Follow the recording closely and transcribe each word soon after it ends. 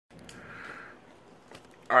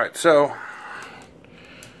Alright, so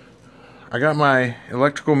I got my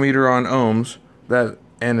electrical meter on ohms,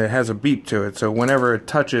 and it has a beep to it, so whenever it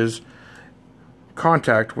touches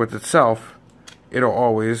contact with itself, it'll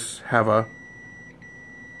always have a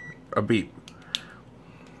beep.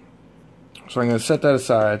 So I'm going to set that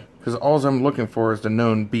aside, because all I'm looking for is the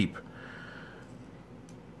known beep.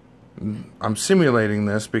 I'm simulating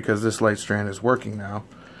this because this light strand is working now,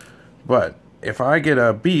 but if I get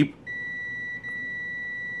a beep,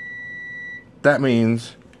 that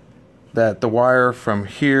means that the wire from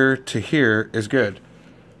here to here is good.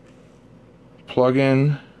 Plug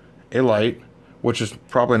in a light, which is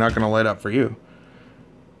probably not going to light up for you.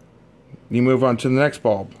 You move on to the next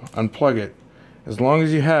bulb, unplug it. As long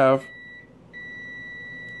as you have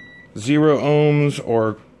 0 ohms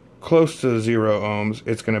or close to 0 ohms,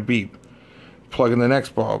 it's going to beep. Plug in the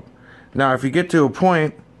next bulb. Now if you get to a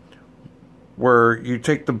point where you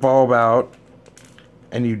take the bulb out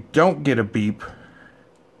and you don't get a beep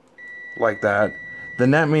like that,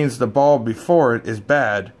 then that means the bulb before it is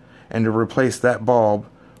bad, and to replace that bulb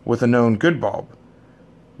with a known good bulb,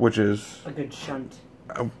 which is a good shunt,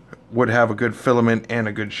 would have a good filament and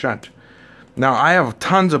a good shunt. Now I have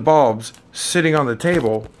tons of bulbs sitting on the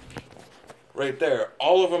table right there.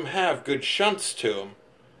 All of them have good shunts to them.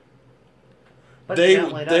 But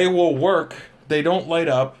they will work. They don't light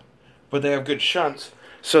up, but they have good shunts,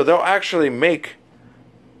 so they'll actually make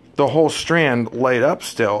the whole strand light up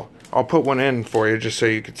still. I'll put one in for you just so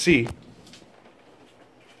you can see.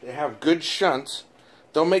 They have good shunts.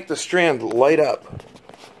 They'll make the strand light up,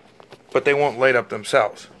 but they won't light up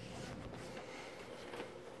themselves.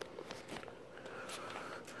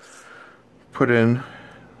 Put in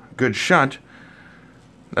good shunt.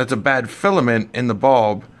 That's a bad filament in the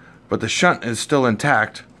bulb, but the shunt is still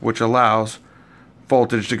intact, which allows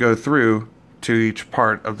voltage to go through to each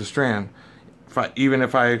part of the strand. Even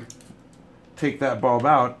if I take that bulb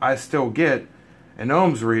out, I still get an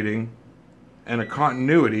ohms reading and a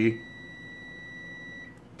continuity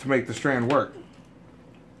to make the strand work.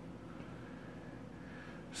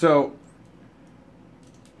 So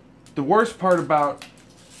the worst part about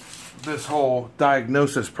this whole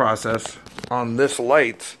diagnosis process on these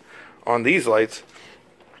lights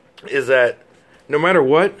is that no matter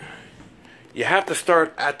what, you have to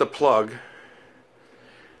start at the plug,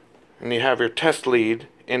 and you have your test lead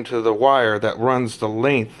into the wire that runs the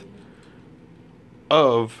length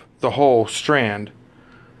of the whole strand,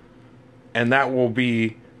 and that will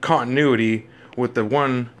be continuity with the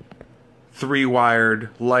one 3-wired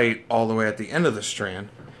light all the way at the end of the strand.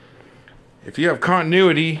 If you have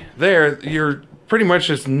continuity there, you're pretty much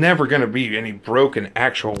just never going to be any broken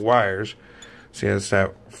actual wires. See, that's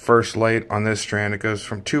that first light on this strand. It goes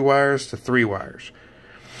from 2 wires to 3 wires.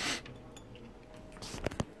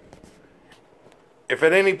 If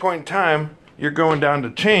at any point in time you're going down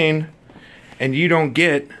the chain and you don't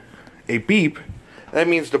get a beep, that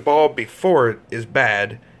means the bulb before it is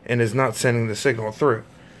bad and is not sending the signal through.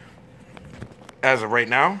 As of right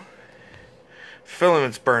now,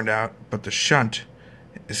 filament's burned out, but the shunt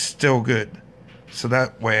is still good. So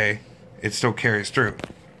that way it still carries through.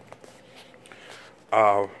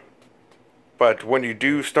 But when you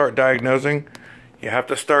do start diagnosing, you have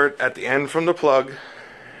to start at the end from the plug,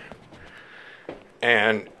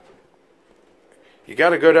 and you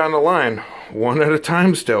got to go down the line one at a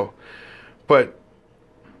time still. But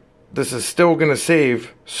this is still going to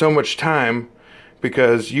save so much time,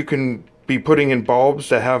 because you can be putting in bulbs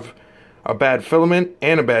that have a bad filament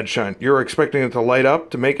and a bad shunt. You're expecting it to light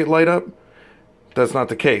up to make it light up. That's not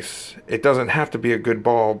the case. It doesn't have to be a good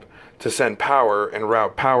bulb to send power and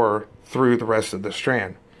route power through the rest of the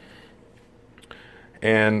strand.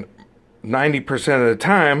 And 90% of the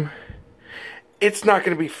time, it's not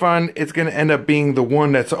going to be fun. It's going to end up being the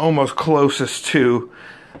one that's almost closest to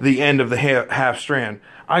the end of the half strand.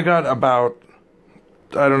 I got about,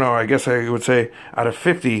 I don't know, I guess I would say out of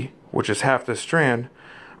 50, which is half the strand,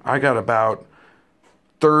 I got about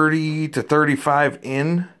 30 to 35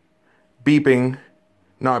 in, beeping,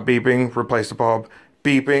 not beeping, replace the bulb,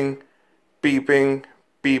 beeping, beeping,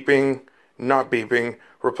 beeping, not beeping,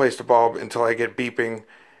 replace the bulb, until I get beeping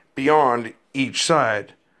beyond each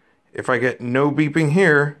side. If I get no beeping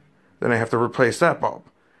here, then I have to replace that bulb.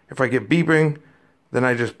 If I get beeping, then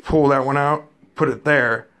I just pull that one out, put it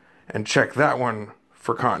there, and check that one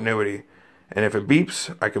for continuity. And if it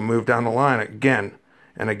beeps, I can move down the line again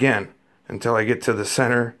and again until I get to the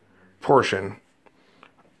center portion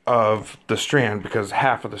of the strand, because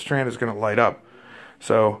half of the strand is going to light up.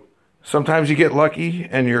 So sometimes you get lucky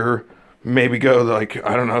and you're maybe go like,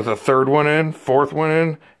 I don't know, the 3rd one in, 4th one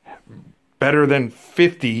in, better than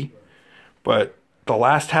 50. But the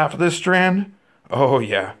last half of this strand, oh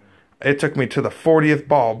yeah, it took me to the 40th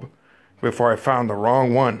bulb before I found the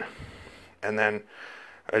wrong one. And then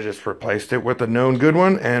I just replaced it with a known good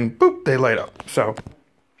one, and boop, they light up. So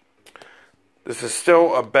this is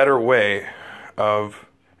still a better way of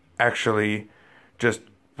actually just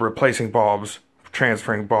replacing bulbs,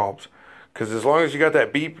 transferring bulbs. Because as long as you got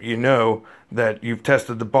that beep, you know that you've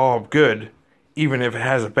tested the bulb good. Even if it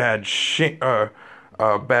has a bad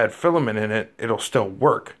bad filament in it, it'll still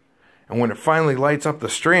work. And when it finally lights up the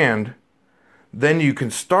strand, then you can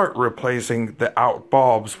start replacing the out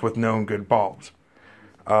bulbs with known good bulbs.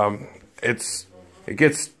 It's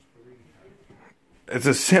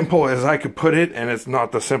as simple as I could put it, and it's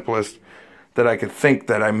not the simplest that I could think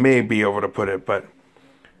that I may be able to put it. But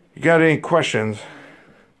you got any questions,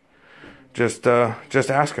 just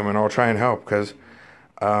ask them and I'll try and help, because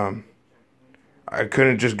I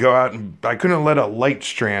couldn't just go out and I couldn't let a light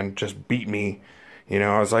strand just beat me. You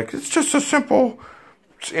know, I was like, it's just a simple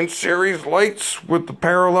in series lights with the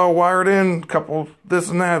parallel wired in, couple this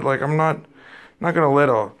and that. Like, I'm not gonna let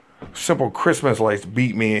a simple Christmas lights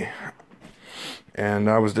beat me. And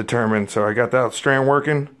I was determined, so I got that strand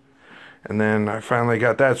working, and then I finally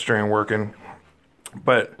got that strand working.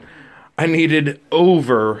 But I needed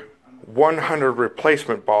over 100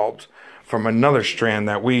 replacement bulbs from another strand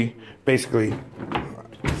that we basically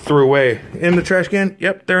threw away in the trash can.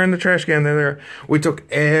 Yep, they're in the trash can. They're there. We took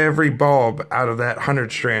every bulb out of that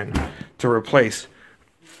 100 strand to replace.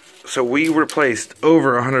 So we replaced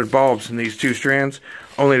over 100 bulbs in these two strands,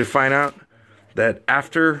 only to find out that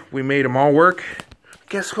after we made them all work,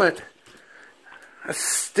 guess what? I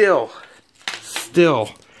still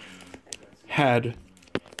had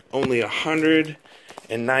only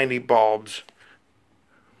 190 bulbs.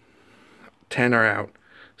 10 are out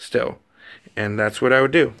still. And that's what I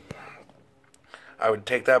would do. I would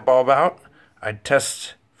take that bulb out. I'd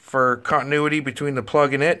test for continuity between the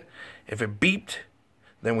plug and it. If it beeped,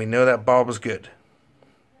 then we know that bulb was good.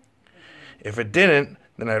 If it didn't,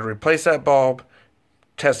 then I'd replace that bulb,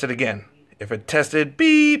 test it again. If it tested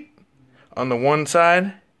beep on the one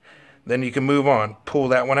side, then you can move on. Pull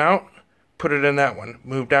that one out, put it in that one.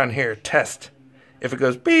 Move down here, test. If it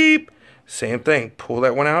goes beep, same thing. Pull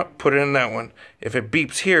that one out, put it in that one. If it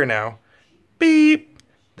beeps here now, beep,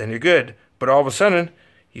 then you're good. But all of a sudden,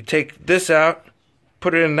 you take this out,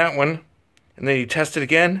 put it in that one, and then you test it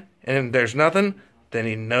again, and there's nothing, then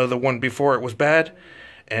you know the one before it was bad,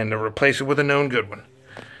 and replace it with a known good one.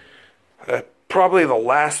 Probably the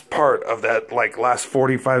last part of that, like, last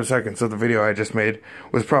 45 seconds of the video I just made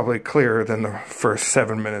was probably clearer than the first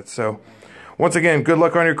 7 minutes. So, once again, good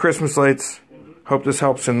luck on your Christmas lights. Hope this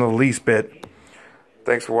helps in the least bit.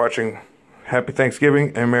 Thanks for watching. Happy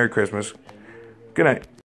Thanksgiving and Merry Christmas. Good night.